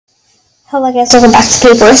Hello guys, welcome back to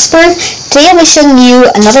Paper Whisper. Today I'll be showing you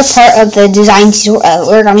another part of the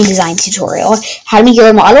origami design tutorial. How to make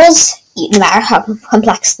your models, no matter how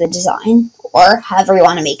complex the design, or however you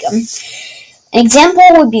want to make them. An example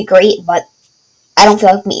would be great, but I don't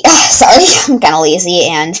feel like me. Sorry, I'm kind of lazy,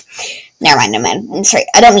 and never mind, I'm sorry,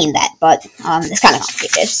 I don't mean that, but it's kind of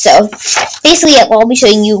complicated. So basically what I'll be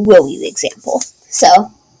showing you will be the example. So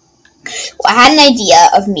I had an idea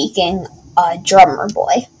of making a drummer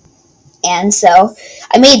boy. And so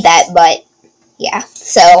I made that, but yeah,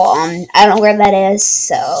 so I don't know where that is.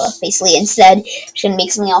 So basically instead I'm just gonna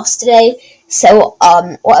make something else today. So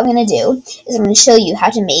what I'm gonna do is I'm gonna show you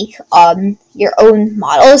how to make your own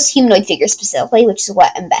models, humanoid figures specifically, which is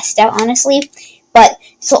what I'm best at, honestly. But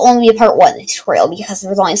this will only be part 1 of the tutorial because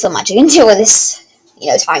there's only so much I can do in this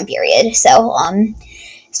time period. So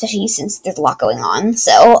especially since there's a lot going on.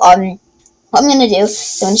 So what I'm gonna do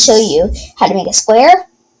is I'm gonna show you how to make a square,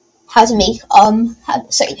 how to make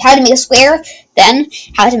how to make a square, then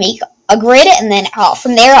how to make a grid, and then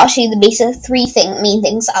from there I'll show you the basic main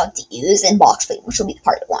things I like to use in boxpleat, which will be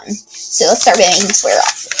part 1. So let's start by making the square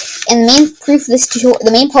up. And the main proof of this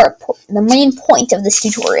the main point of this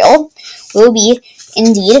tutorial will be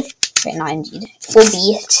will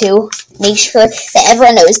be to make sure that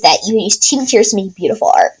everyone knows that you use cheap materials to make beautiful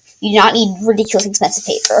art. You do not need ridiculously expensive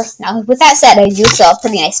paper. Now, with that said, I do sell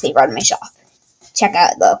pretty nice paper out of my shop. Check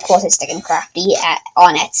out the Cultistic and Crafty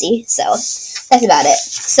on Etsy. So that's about it.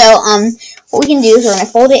 So what we can do is we're gonna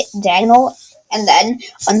fold it diagonal and then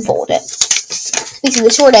unfold it. Basically,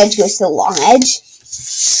 the short edge goes to the long edge.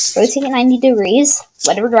 Rotate it 90 degrees,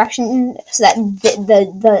 whatever direction, so that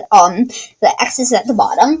the X is at the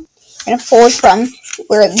bottom. We're gonna fold from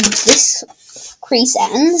where this crease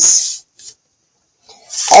ends,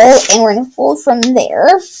 and we're gonna fold from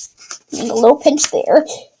there, and a little pinch there.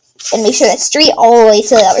 And make sure that's straight all the way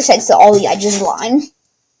to the other side so all the edges align.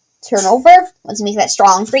 Turn over. Once you make that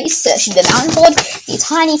strong crease, so it should be a mountain fold, a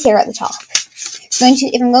tiny tear at the top. If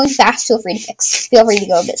I'm going too fast, feel free to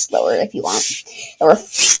go a bit slower if you want. Or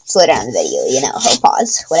slow down the video, or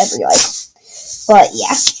pause, whatever you like. But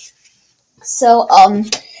yeah. So,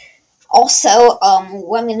 also,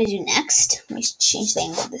 what I'm going to do next, let me change the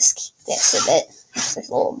angle of this a bit. It's a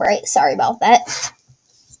little bright, sorry about that.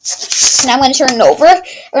 So now I'm going to turn it over.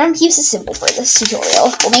 We're going to keep this simple for this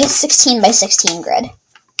tutorial. We'll make a 16 by 16 grid,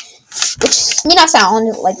 which may sound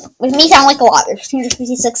like a lot. There's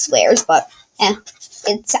 256 squares, but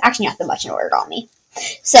it's actually not that much in origami.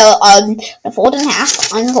 So I'm going to fold it in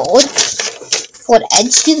half, unfold, fold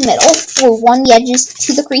edge to the middle, fold one of the edges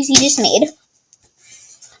to the crease you just made,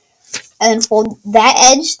 and then fold that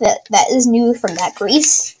edge that is new from that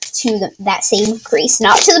crease to that same crease,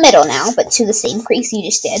 not to the middle now, but to the same crease you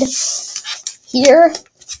just did here,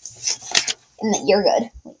 and then you're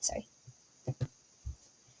good. Wait, sorry.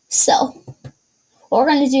 So what we're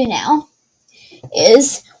going to do now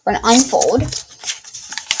is we're going to unfold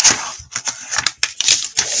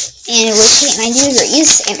and rotate 90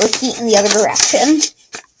 degrees and repeat in the other direction.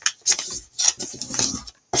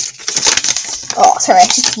 Oh, sorry, I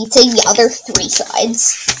should keep taking the other 3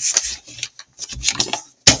 sides.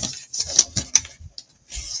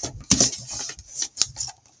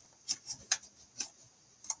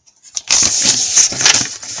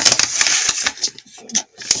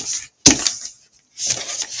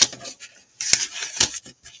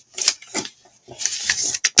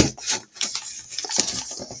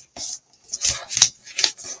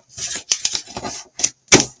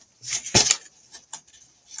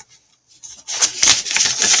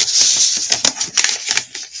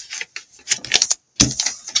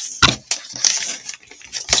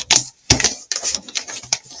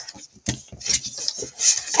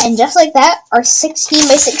 And just like that, our 16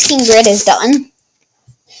 by 16 grid is done.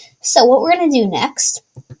 So what we're going to do next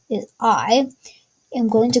is I am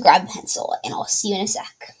going to grab a pencil, and I'll see you in a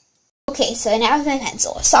sec. Okay, so now I have my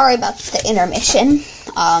pencil. Sorry about the intermission.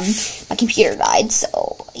 My computer died,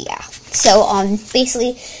 so yeah. So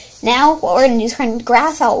basically, now what we're going to do is kind of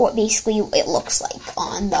graph out what basically it looks like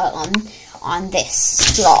on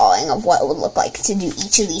this drawing of what it would look like to do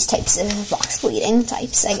each of these types of box pleating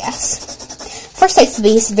types, I guess. First type's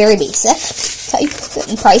the very basic type that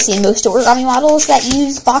you probably see in most origami models that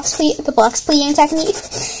use the box pleating technique.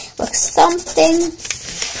 Looks something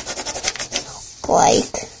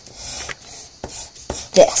like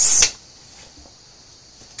this.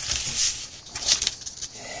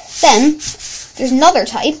 Then there's another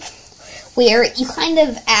type where you kind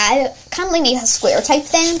of like make a square type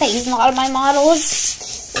thing that I use in a lot of my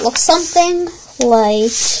models. It looks something like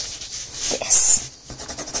this.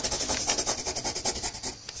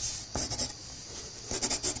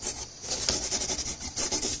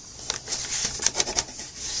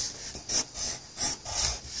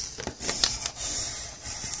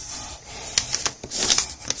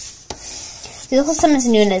 This also sometimes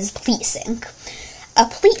known as pleat sink. A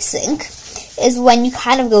pleat sink is when you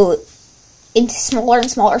kind of go into smaller and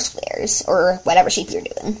smaller squares, or whatever shape you're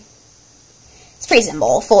doing. It's pretty simple.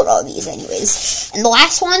 I'll fold all these anyways. And the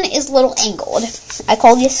last one is a little angled. I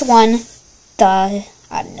call this one the,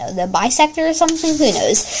 I don't know, the bisector or something, who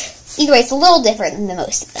knows. Either way, it's a little different than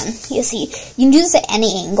most of them. You see, you can do this at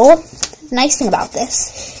any angle. The nice thing about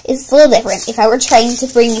this is it's a little different. If I were trying to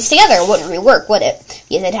bring these together, it wouldn't really work, would it?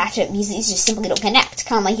 Because I'd have to, these just simply don't connect.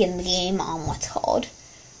 Kind of like in the game, what's it called?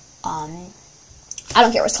 I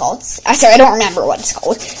don't care what it's called. I don't remember what it's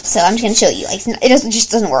called. So I'm just going to show you. Like, it just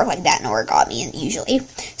doesn't work like that in Origami usually.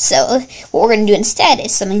 So what we're going to do instead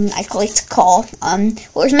is something I like to call, well,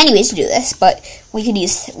 there's many ways to do this, but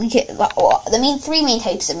the three main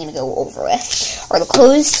types I'm going to go over with are the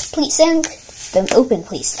closed pleat sink, the open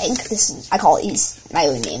pleat sink. I call these my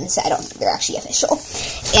own names. They're actually official.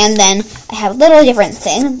 And then I have a little different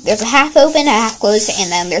thing. There's a half open, a half closed, and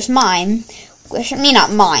then there's mine. Which, I mean,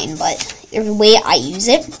 not mine, but there's a way I use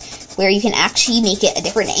it where you can actually make it a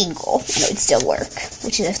different angle and it would still work,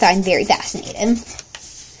 which I find very fascinating.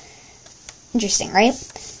 Interesting, right?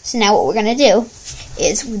 So now what we're going to do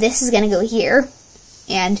is this is going to go here,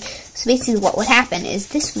 and so basically what would happen is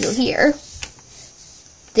this would go here,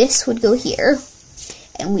 this would go here,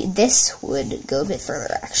 and this would go a bit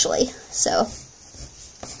further actually. So,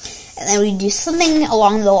 and then we do something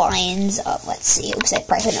along the lines of, let's see, oops, I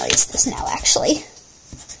probably noticed this now, actually.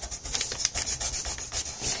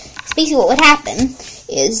 So basically what would happen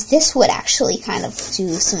is this would actually kind of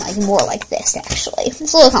do some, more like this, actually.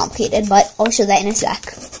 It's a little complicated, but I'll show that in a sec.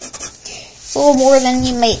 It's a little more than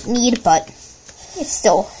you might need, but it's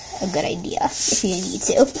still a good idea if you need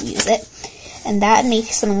to use it. And that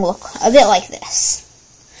makes something look a bit like this.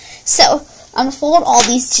 So, I'm going to fold all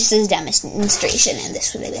these just as a demonstration, and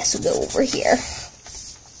this would go over here.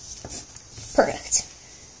 Perfect.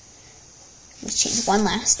 Let's change one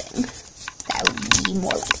last thing. That would be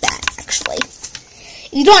more like that, actually. If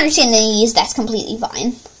you don't understand any of these, that's completely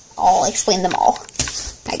fine. I'll explain them all,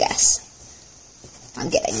 I guess. I'm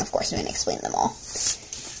kidding, of course I'm going to explain them all.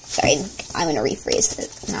 Sorry, I'm going to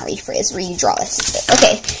redraw this.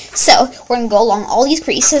 Okay, so we're going to go along all these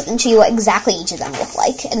creases and show you what exactly each of them look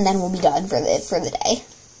like, and then we'll be done for the day.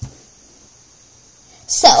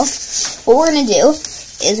 So, what we're going to do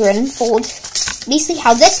is we're going to fold, basically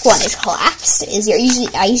how this one is collapsed, is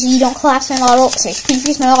I usually don't collapse my model, sorry,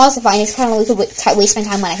 crease my models. I find it's kind of like waste my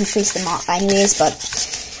time when I can crease them off anyways, but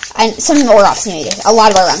a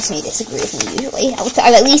lot of Origami may disagree with me usually.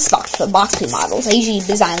 I've at least the boxpleat models. I usually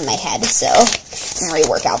design in my head, so it doesn't really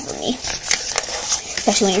work out for me.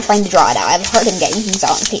 Especially when you're trying to draw it out. I have a hard time getting things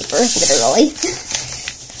out on paper, literally.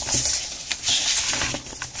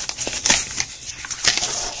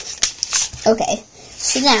 Okay,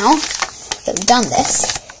 so now that we've done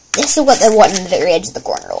this is what the one on the very edge of the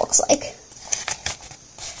corner looks like.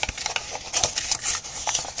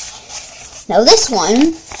 Now this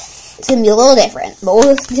one, it's going to be a little different, but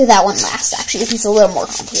we'll do that one last, actually, because it's a little more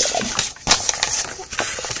complicated.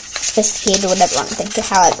 Sophisticated, whatever you want to think,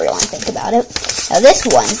 however you want to think about it. Now this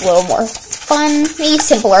one's a little more fun, maybe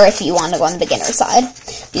simpler if you want to go on the beginner side.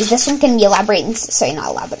 Because this one can be can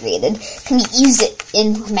be used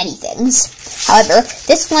in many things. However,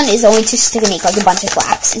 this one is only just to make like a bunch of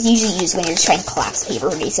flaps. It's usually used when you're trying to collapse paper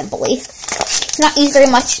really simply. It's not used very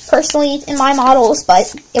much personally in my models,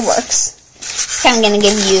 but it works. It's kind of going to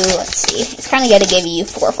give you, let's see, it's kind of going to give you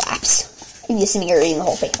 4 flaps. If you assuming you're reading the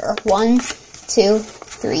whole paper. 1, 2,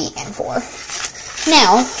 3, and 4.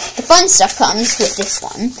 Now, the fun stuff comes with this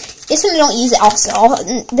one. This one I don't use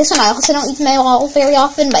this one I also don't use my model very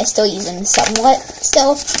often, but I still use them somewhat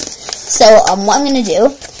still. So, what I'm going to do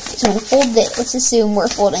is I'm going to fold this, let's assume we're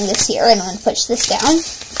folding this here, and I'm going to push this down.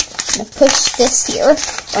 I'm going to push this here.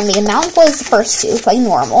 We're going to make a mountain fold as the first two, like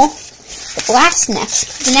normal.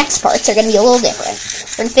 The next parts are going to be a little different.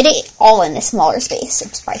 We're going to fit it all in this smaller space. I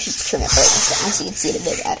probably should trim it right down so you can see it a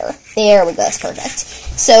bit better. There we go, that's perfect.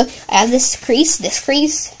 So, I have this crease,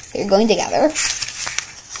 they're going together.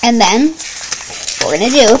 And then, what we're going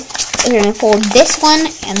to do is we're going to fold this one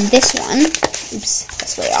and this one. Oops,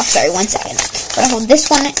 that's way off, sorry, 1 second. We're going to hold this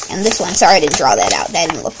one and this one. Sorry, I didn't draw that out, that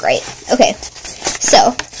didn't look right. Okay,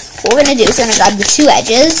 so, what we're going to do is we're going to grab the 2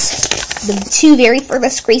 edges, the 2 very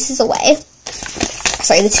furthest creases away.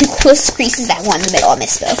 Sorry, the 2 closest creases, that one in the middle, I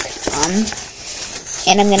misspoke.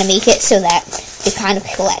 And I'm going to make it so that they kind of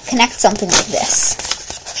connect something like this.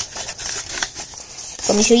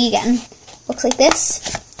 So let me show you again. Looks like this.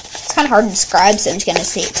 It's kind of hard to describe, so I'm just going to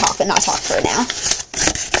say talk, but not talk for now.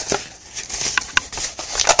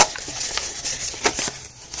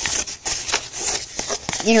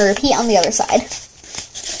 And repeat on the other side.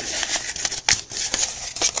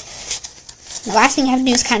 The last thing you have to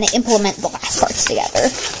do is kind of implement the last parts together.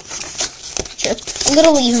 Sure, a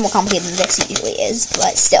little even more complicated than this usually is,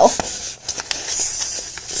 but still.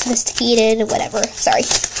 Sophisticated, whatever. Sorry.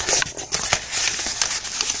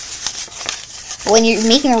 When you're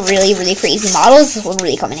making really, really crazy models, this will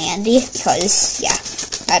really come in handy, because, yeah,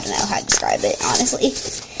 I don't know how to describe it, honestly.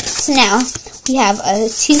 So now, we have a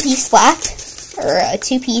 2-piece flap, or a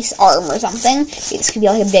 2-piece arm or something. This could be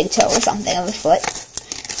like a big toe or something of a foot.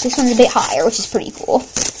 This one's a bit higher, which is pretty cool.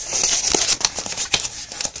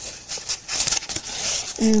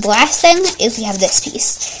 And the last thing is we have this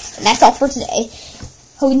piece. And that's all for today.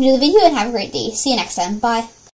 Hope you enjoyed the video and have a great day. See you next time. Bye.